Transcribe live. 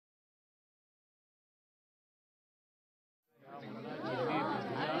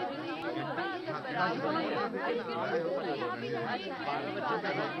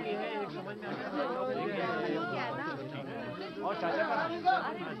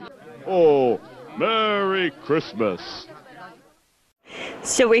Oh, Merry Christmas.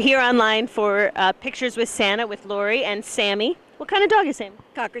 So we're here online for pictures with Santa with Lori and Sammy. What kind of dog is Sammy?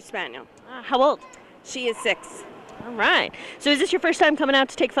 Cocker Spaniel. How old? She is 6. All right. So is this your first time coming out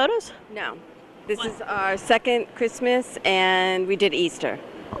to take photos? No. This is our second Christmas, and we did Easter.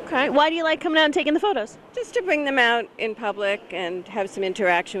 Okay. Why do you like coming out and taking the photos? Just to bring them out in public and have some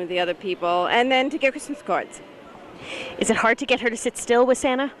interaction with the other people, and then to get Christmas cards. Is it hard to get her to sit still with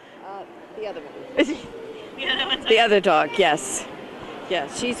Santa? The other one. The other dog, yes.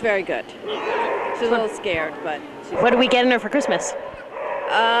 Yes, she's very good. She's a little scared, but she's What are we getting her for Christmas?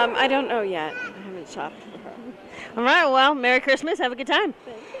 I don't know yet. I haven't shopped for her. All right. Well, Merry Christmas. Have a good time.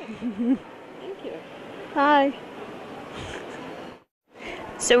 Thank you. Thank you. Hi.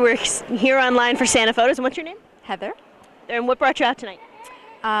 So we're here online for Santa photos. And what's your name? Heather. And what brought you out tonight?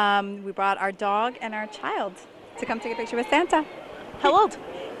 We brought our dog and our child to come take a picture with Santa. How old?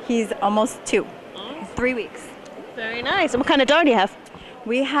 He's almost 2. He's 3 weeks. Very nice. And what kind of dog do you have?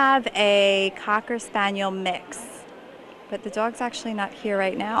 We have a Cocker Spaniel mix, but the dog's actually not here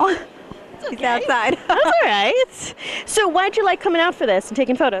right now. He's outside. That's all right. So why'd you like coming out for this and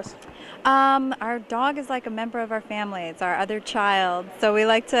taking photos? Our dog is like a member of our family. It's our other child. So we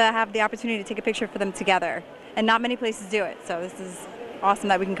like to have the opportunity to take a picture for them together. And not many places do it. So this is awesome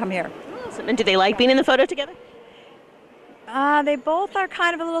that we can come here. Awesome. And do they like being in the photo together? They both are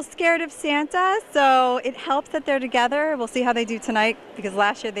kind of a little scared of Santa, so it helps that they're together. We'll see how they do tonight, because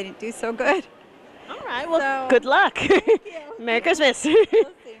last year they didn't do so good. All right, well, good luck. Merry Christmas. We'll see.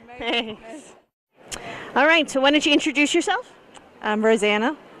 Merry Thanks. Christmas. All right, so why don't you introduce yourself? I'm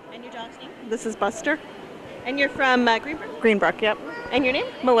Rosanna. And your dog's name? This is Buster. And you're from Greenbrook? Greenbrook, yep. And your name?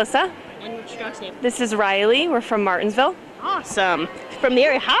 Melissa. And what's your dog's name? This is Riley. We're from Martinsville. Awesome. From the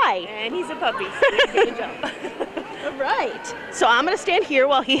area. Hi. And he's a puppy. So good job. All right. So I'm going to stand here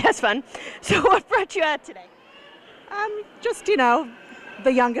while he has fun. So what brought you out today? Just,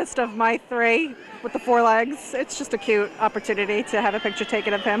 the youngest of my 3 with the 4 legs. It's just a cute opportunity to have a picture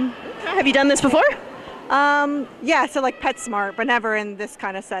taken of him. Have you done this before? Yeah, so like PetSmart, but never in this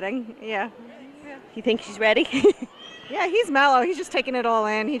kind of setting. Yeah. You think she's ready? Yeah, he's mellow. He's just taking it all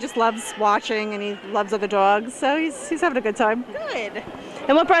in. He just loves watching, and he loves other dogs, so he's having a good time. Good.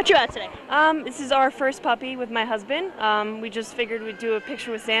 And what brought you out today? This is our first puppy with my husband. We just figured we'd do a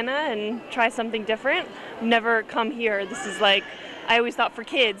picture with Santa and try something different. We've never come here. This is like, I always thought for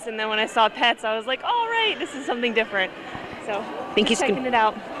kids, and then when I saw pets, I was like, all right, this is something different. So, Think he's checking it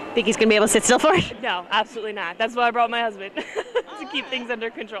out. Think he's going to be able to sit still for it? No, absolutely not. That's why I brought my husband, to keep things under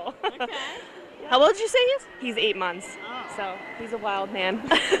control. Okay. How old did you say he is? He's 8 months, so he's a wild man.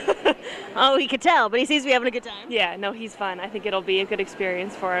 Oh, he could tell, but he seems to be having a good time. Yeah, no, he's fun. I think it'll be a good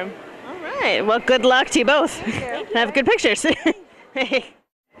experience for him. All right. Well, good luck to you both. Have good pictures. Hey.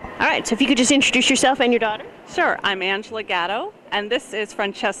 All right. So if you could just introduce yourself and your daughter. Sure. I'm Angela Gatto, and this is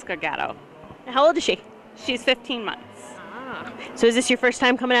Francesca Gatto. How old is she? She's 15 months. So is this your first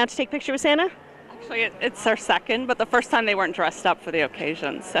time coming out to take a picture with Santa? Actually, it's our second, but the first time they weren't dressed up for the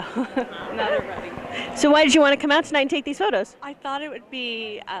occasion, so now they're ready. So why did you want to come out tonight and take these photos? I thought it would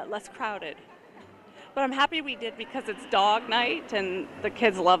be less crowded, but I'm happy we did because it's dog night, and the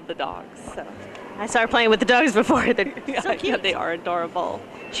kids love the dogs. So. I saw her playing with the dogs before. They're so cute. Yeah, they are adorable.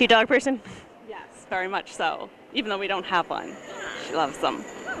 She a dog person? Yes, very much so. Even though we don't have one, she loves them.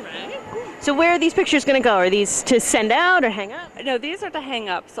 All right. So where are these pictures going to go? Are these to send out or hang up? No, these are to hang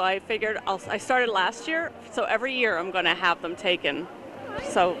up. So I figured I started last year, so every year I'm going to have them taken.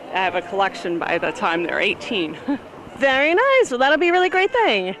 So I have a collection by the time they're 18. Very nice. Well, that'll be a really great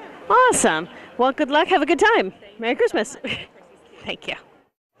thing. Awesome. Well, good luck. Have a good time. Merry Christmas. Thank you.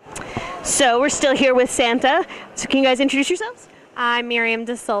 So we're still here with Santa. So can you guys introduce yourselves? I'm Miriam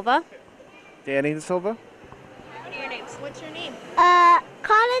De Silva. Danny De Silva. What are your names? What's your name?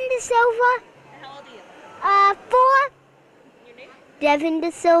 Colin De Silva. How old are you? 4. Your name? Devin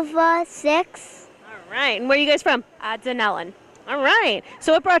De Silva, 6. All right. And where are you guys from? Denellen. All right.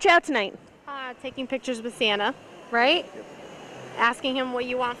 So what brought you out tonight? Taking pictures with Santa, right? Asking him what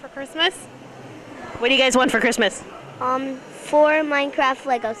you want for Christmas. What do you guys want for Christmas? 4 Minecraft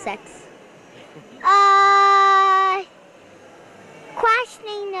Lego sets.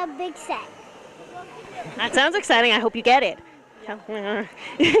 Questioning a big set. That sounds exciting. I hope you get it.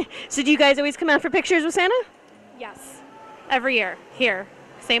 So do you guys always come out for pictures with Santa? Yes. Every year. Here.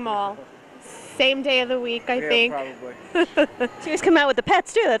 Same all. Same day of the week, I think. Probably. So you guys come out with the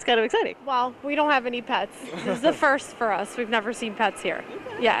pets too. That's kind of exciting. Well, we don't have any pets. This is the first for us. We've never seen pets here.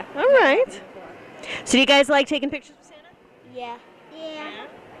 Yeah. All right. So do you guys like taking pictures with Santa? Yeah. Yeah.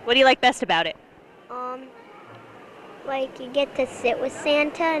 What do you like best about it? Like you get to sit with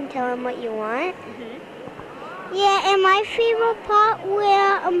Santa and tell him what you want. Yeah, and my favorite part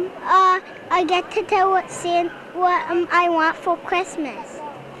where I get to tell what I want for Christmas.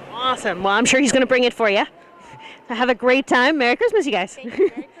 Awesome. Well, I'm sure he's going to bring it for you. So have a great time. Merry Christmas, you guys. Thank you.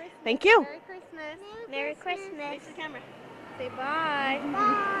 Merry Christmas. Thank you. Merry Christmas. Merry Christmas. Say bye.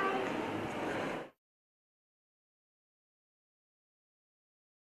 Bye.